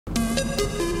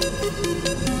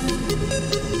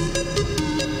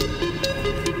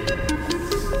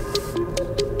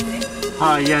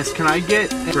Yes, can I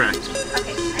get correct?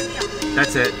 Okay,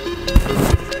 That's it.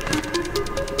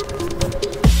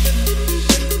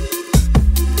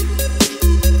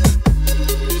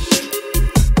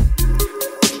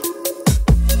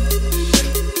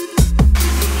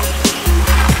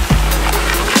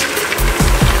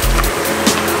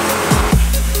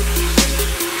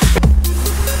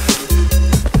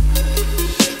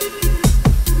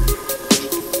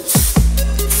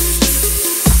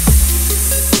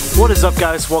 What is up,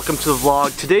 guys? Welcome to the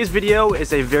vlog. Today's video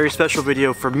is a very special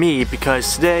video for me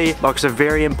because today marks a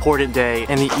very important day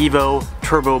in the Evo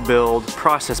turbo build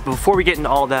process. But before we get into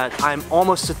all that, I'm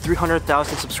almost to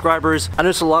 300,000 subscribers. I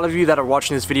know a lot of you that are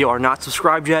watching this video are not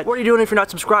subscribed yet. What are you doing if you're not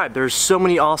subscribed? There's so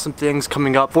many awesome things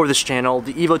coming up for this channel.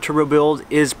 The Evo turbo build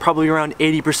is probably around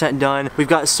 80% done. We've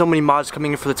got so many mods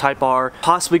coming in for the Type R,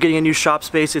 possibly getting a new shop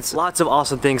space. It's lots of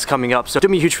awesome things coming up. So do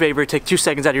me a huge favor, take 2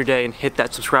 seconds out of your day and hit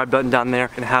that subscribe button down there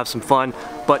and have some fun.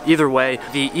 But either way,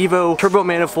 the Evo turbo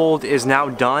manifold is now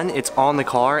done. It's on the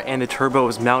car and the turbo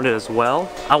is mounted as well.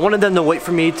 I wanted them to wait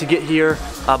for me to get here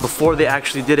before they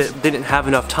actually did it. They didn't have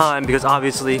enough time because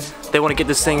obviously they want to get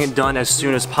this thing done as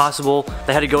soon as possible.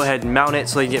 They had to go ahead and mount it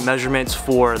so they can get measurements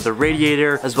for the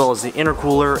radiator as well as the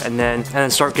intercooler and then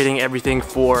start getting everything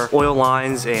for oil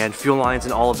lines and fuel lines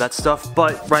and all of that stuff.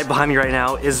 But right behind me right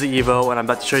now is the Evo and I'm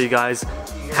about to show you guys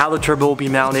how the turbo will be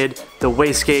mounted, the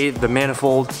wastegate, the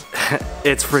manifold.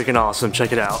 It's freaking awesome.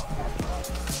 Check it out.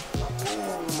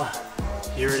 Boom.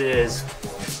 Here it is.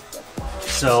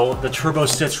 So the turbo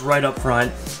sits right up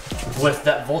front. With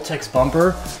that Voltex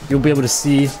bumper, you'll be able to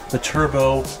see the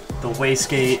turbo, the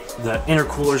wastegate, the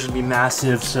intercooler should be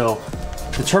massive. So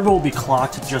the turbo will be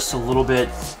clocked just a little bit.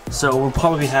 So we'll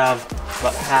probably have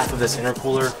about half of this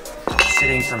intercooler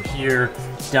sitting from here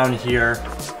down to here,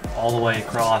 all the way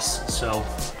across. So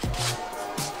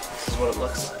this is what it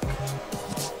looks like.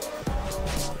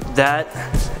 That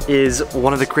is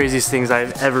one of the craziest things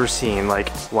I've ever seen.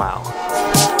 Like, wow.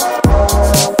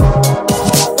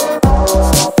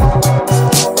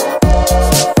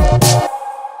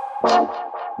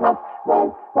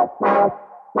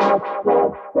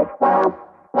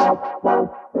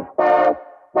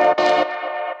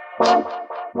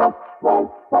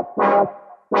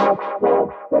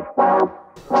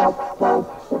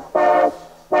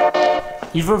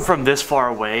 Even from this far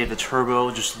away, the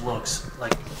turbo just looks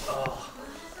like, oh.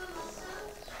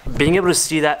 Being able to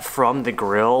see that from the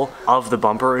grill of the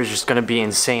bumper is just gonna be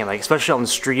insane. Like, especially on the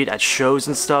street, at shows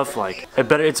and stuff, like,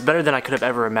 it's better than I could have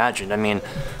ever imagined. I mean,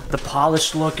 the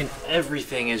polished look and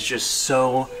everything is just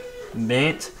so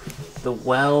mint. The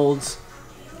welds,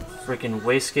 freaking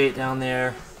wastegate down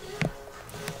there.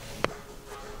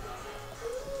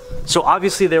 So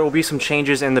obviously there will be some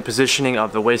changes in the positioning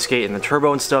of the wastegate and the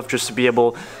turbo and stuff just to be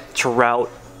able to route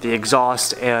the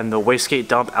exhaust and the wastegate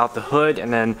dump out the hood,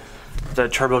 and then the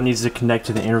turbo needs to connect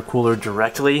to the intercooler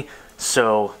directly.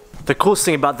 So the coolest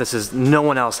thing about this is no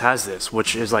one else has this,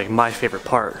 which is like my favorite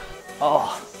part.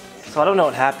 Oh, so I don't know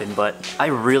what happened, but I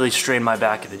really strained my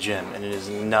back at the gym and it is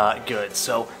not good.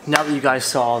 So now that you guys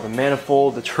saw the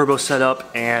manifold, the turbo setup,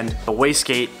 and the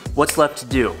wastegate, what's left to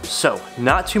do? So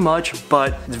not too much,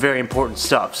 but it's very important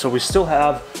stuff. So we still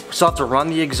have to run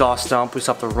the exhaust dump, we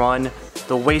still have to run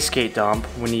the wastegate dump,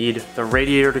 we need the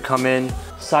radiator to come in,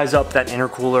 size up that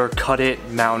intercooler, cut it,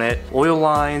 mount it, oil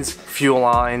lines, fuel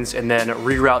lines, and then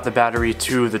reroute the battery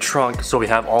to the trunk so we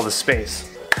have all the space.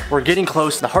 We're getting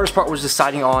close. The hardest part was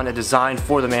deciding on a design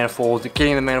for the manifold,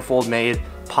 getting the manifold made,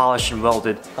 polished and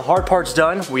welded. The hard part's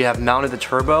done. We have mounted the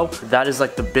turbo. That is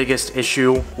like the biggest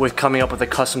issue with coming up with a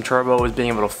custom turbo, is being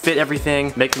able to fit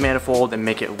everything, make the manifold and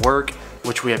make it work,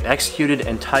 which we have executed.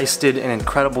 Enticed did an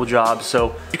incredible job.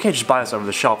 So you can't just buy this over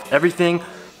the shelf. Everything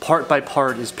part by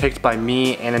part is picked by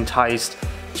me and Enticed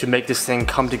to make this thing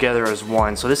come together as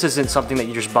one. So this isn't something that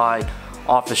you just buy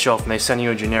off the shelf and they send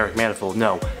you a generic manifold.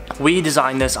 No, we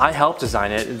designed this. I helped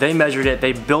design it. They measured it.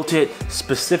 They built it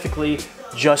specifically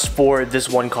just for this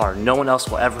one car. No one else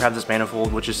will ever have this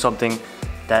manifold, which is something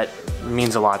that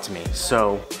means a lot to me.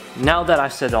 So now that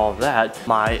I've said all of that,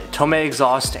 my Tomei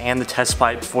exhaust and the test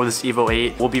pipe for this Evo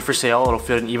VIII will be for sale. It'll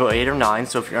fit an Evo VIII or 9.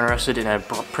 So if you're interested in a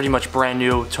pretty much brand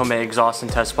new Tomei exhaust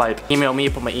and test pipe, email me.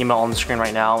 Put my email on the screen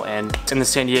right now. And it's in the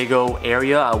San Diego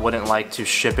area. I wouldn't like to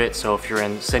ship it. So if you're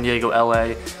in San Diego,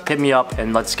 LA, hit me up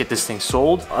and let's get this thing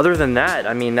sold. Other than that,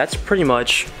 I mean, that's pretty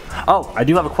much... Oh, I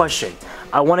do have a question.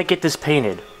 I want to get this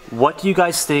painted. What do you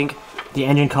guys think the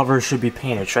engine cover should be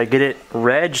painted? Should I get it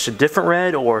red, just a different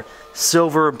red, or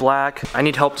silver, black? I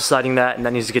need help deciding that, and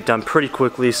that needs to get done pretty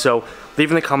quickly. So leave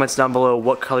in the comments down below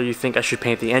what color you think I should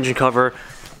paint the engine cover.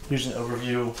 Here's an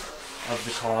overview of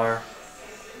the car.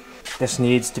 This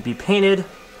needs to be painted.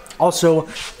 Also,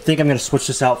 I think I'm going to switch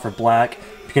this out for black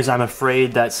because I'm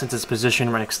afraid that since it's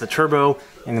positioned right next to the turbo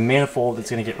and the manifold,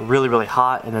 it's going to get really, really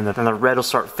hot, and then the red will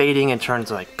start fading and turn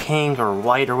into like pink or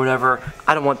white or whatever.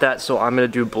 I don't want that, so I'm going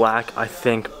to do black, I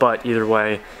think, but either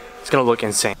way, it's going to look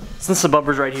insane. Since the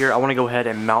bumper's right here, I want to go ahead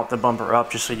and mount the bumper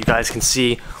up just so you guys can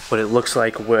see what it looks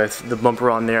like with the bumper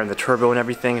on there and the turbo and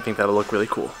everything. I think that'll look really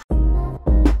cool.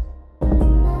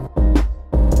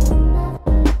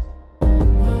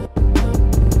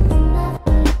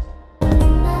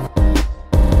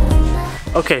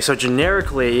 Okay, so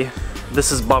generically,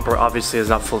 this is bumper obviously is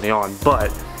not fully on, but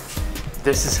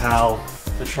this is how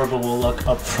the turbo will look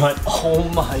up front. Oh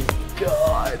my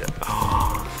god.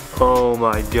 Oh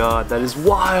my god, that is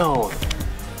wild.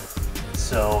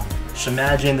 So just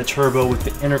imagine the turbo with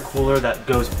the intercooler that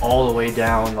goes all the way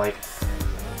down. Like,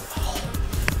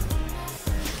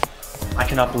 I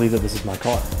cannot believe that this is my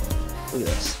car. Look at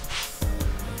this.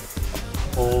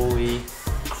 Holy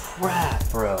crap,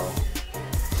 bro.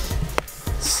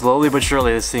 Slowly but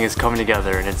surely this thing is coming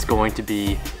together and it's going to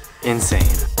be insane.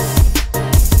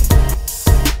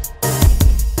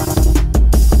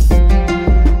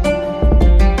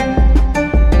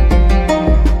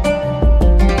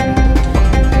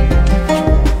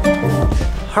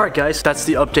 Alright guys, that's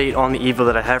the update on the Evo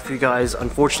that I have for you guys.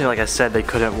 Unfortunately, like I said, they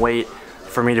couldn't wait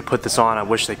for me to put this on. I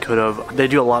wish they could have. They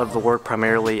do a lot of the work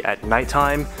primarily at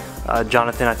nighttime.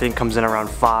 Jonathan, I think, comes in around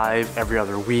 5 every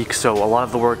other week, so a lot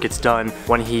of the work gets done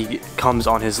when he comes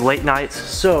on his late nights.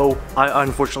 So I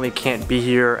unfortunately can't be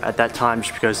here at that time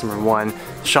just because, number one,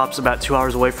 the shop's about 2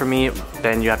 hours away from me,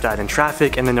 then you have to add in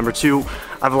traffic, and then number two,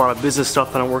 I have a lot of business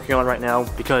stuff that I'm working on right now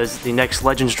because the next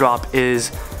Legends drop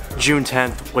is June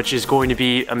 10th, which is going to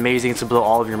be amazing to blow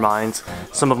all of your minds.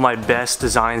 Some of my best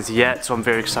designs yet, so I'm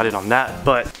very excited on that.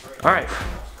 But alright,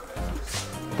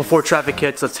 before traffic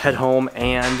hits, let's head home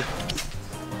and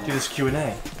do this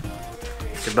Q&A.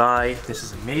 Goodbye, this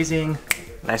is amazing,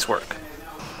 nice work.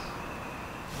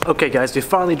 Okay guys, we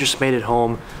finally just made it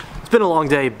home. It's been a long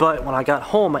day, but when I got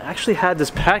home, I actually had this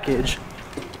package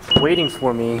waiting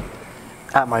for me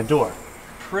at my door.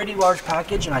 Pretty large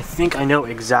package, and I think I know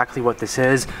exactly what this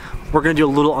is. We're gonna do a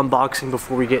little unboxing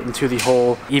before we get into the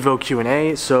whole Evo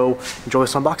Q&A, so enjoy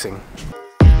this unboxing.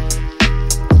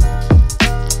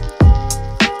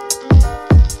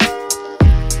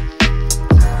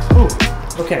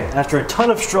 Ooh, okay, after a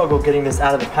ton of struggle getting this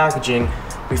out of the packaging,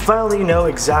 we finally know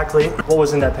exactly what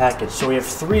was in that package. So we have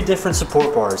 3 different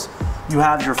support bars. You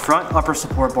have your front upper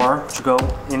support bar, which will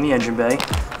go in the engine bay.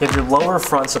 You have your lower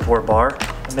front support bar,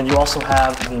 and then you also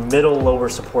have the middle lower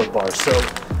support bar. So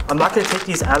I'm not gonna take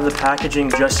these out of the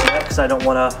packaging just yet because I don't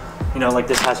wanna, you know, like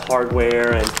this has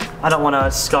hardware and I don't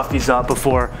wanna scuff these up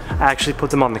before I actually put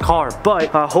them on the car. But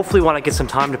hopefully when I get some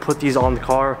time to put these on the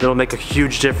car, it'll make a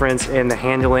huge difference in the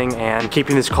handling and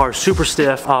keeping this car super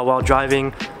stiff while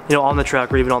driving, you know, on the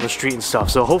track or even on the street and stuff.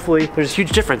 So hopefully there's a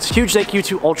huge difference. Huge thank you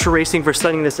to Ultra Racing for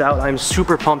sending this out. I'm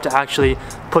super pumped to actually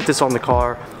put this on the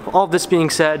car. All this being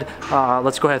said,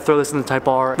 let's go ahead and throw this in the Type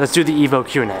R. Let's do the Evo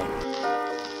Q&A.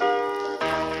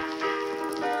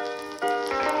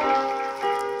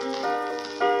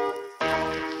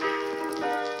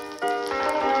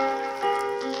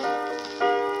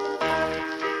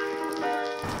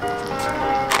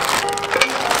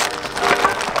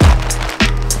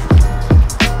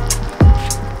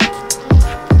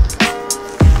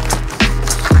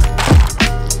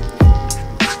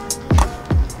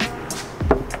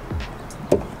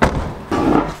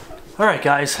 Alright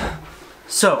guys,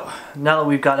 so now that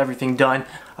we've got everything done,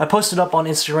 I posted up on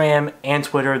Instagram and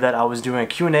Twitter that I was doing a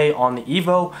Q&A on the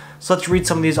Evo, so let's read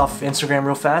some of these off of Instagram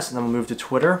real fast and then we'll move to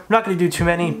Twitter. I'm not going to do too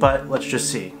many, but let's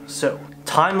just see. So,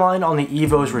 timeline on the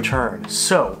Evo's return.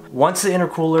 So, once the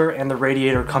intercooler and the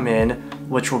radiator come in,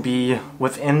 which will be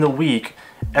within the week,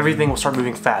 everything will start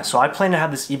moving fast. So I plan to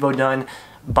have this Evo done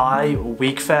by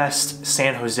WeekFest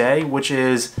San Jose, which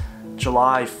is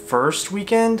July 1st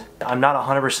weekend. I'm not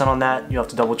 100% on that, you'll have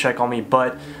to double check on me,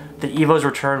 but the Evo's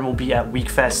return will be at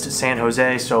WeekFest San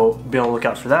Jose, so be on the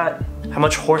lookout for that. How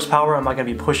much horsepower am I going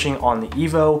to be pushing on the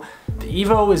Evo? The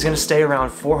Evo is going to stay around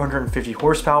 450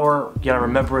 horsepower. You gotta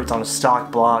remember it's on a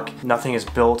stock block. Nothing is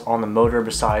built on the motor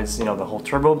besides, you know, the whole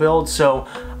turbo build, so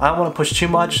I don't want to push too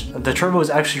much. The turbo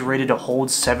is actually rated to hold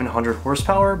 700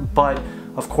 horsepower, but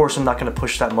of course I'm not going to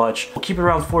push that much. We'll keep it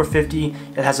around 450.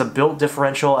 It has a built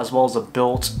differential as well as a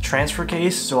built transfer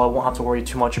case, so I won't have to worry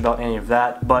too much about any of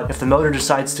that. But if the motor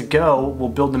decides to go, we'll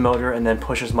build the motor and then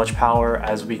push as much power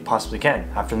as we possibly can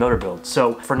after the motor build.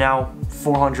 So for now,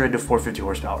 400 to 450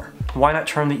 horsepower. Why not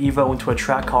turn the Evo into a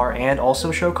track car and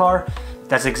also show car?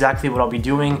 that's exactly what I'll be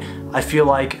doing. I feel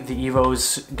like the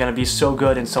Evo's gonna be so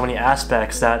good in so many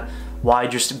aspects that why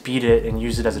just beat it and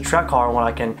use it as a track car when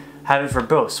I can have it for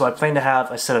both. So I plan to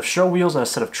have a set of show wheels and a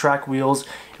set of track wheels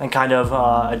and kind of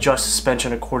adjust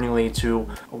suspension accordingly to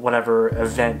whatever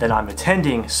event that I'm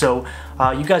attending. So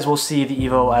you guys will see the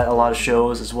Evo at a lot of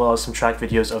shows as well as some track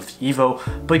videos of the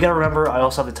Evo. But you gotta remember, I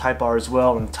also have the Type R as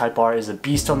well, and the Type R is a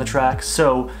beast on the track,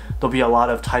 so there'll be a lot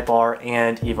of Type R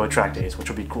and Evo track days, which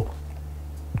will be cool.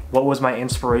 What was my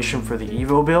inspiration for the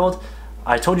Evo build?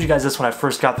 I told you guys this when I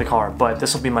first got the car, but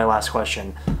this will be my last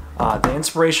question. The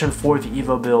inspiration for the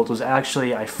Evo build was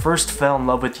actually, I first fell in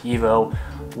love with the Evo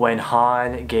when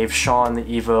Han gave Sean the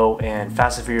Evo in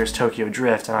Fast and Furious Tokyo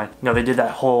Drift, and they did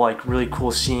that whole like really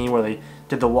cool scene where they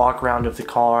did the walk around of the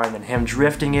car and then him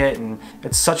drifting it, and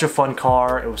it's such a fun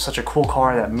car. It was such a cool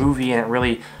car in that movie, and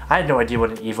I had no idea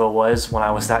what an Evo was when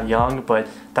I was that young, but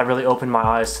that really opened my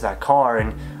eyes to that car.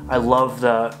 And I love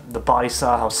the body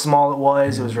style, how small it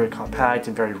was very compact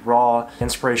and very raw.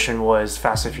 Inspiration was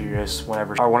Fast and Furious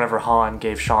whenever Han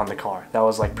gave Sean the car. That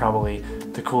was like probably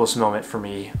the coolest moment for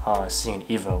me seeing an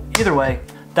Evo. Either way,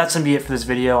 that's gonna be it for this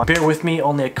video. Bear with me,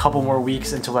 only a couple more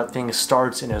weeks until that thing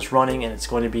starts and is running, and it's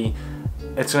gonna be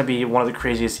one of the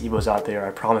craziest Evos out there,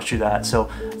 I promise you that. So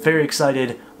very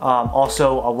excited.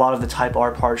 Also, a lot of the Type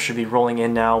R parts should be rolling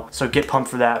in now, so get pumped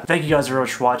for that. Thank you guys very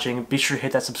much for watching. Be sure to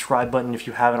hit that subscribe button if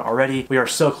you haven't already. We are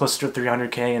so close to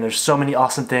 300K, and there's so many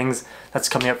awesome things that's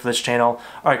coming up for this channel.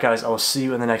 Alright guys, I will see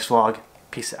you in the next vlog.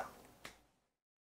 Peace out.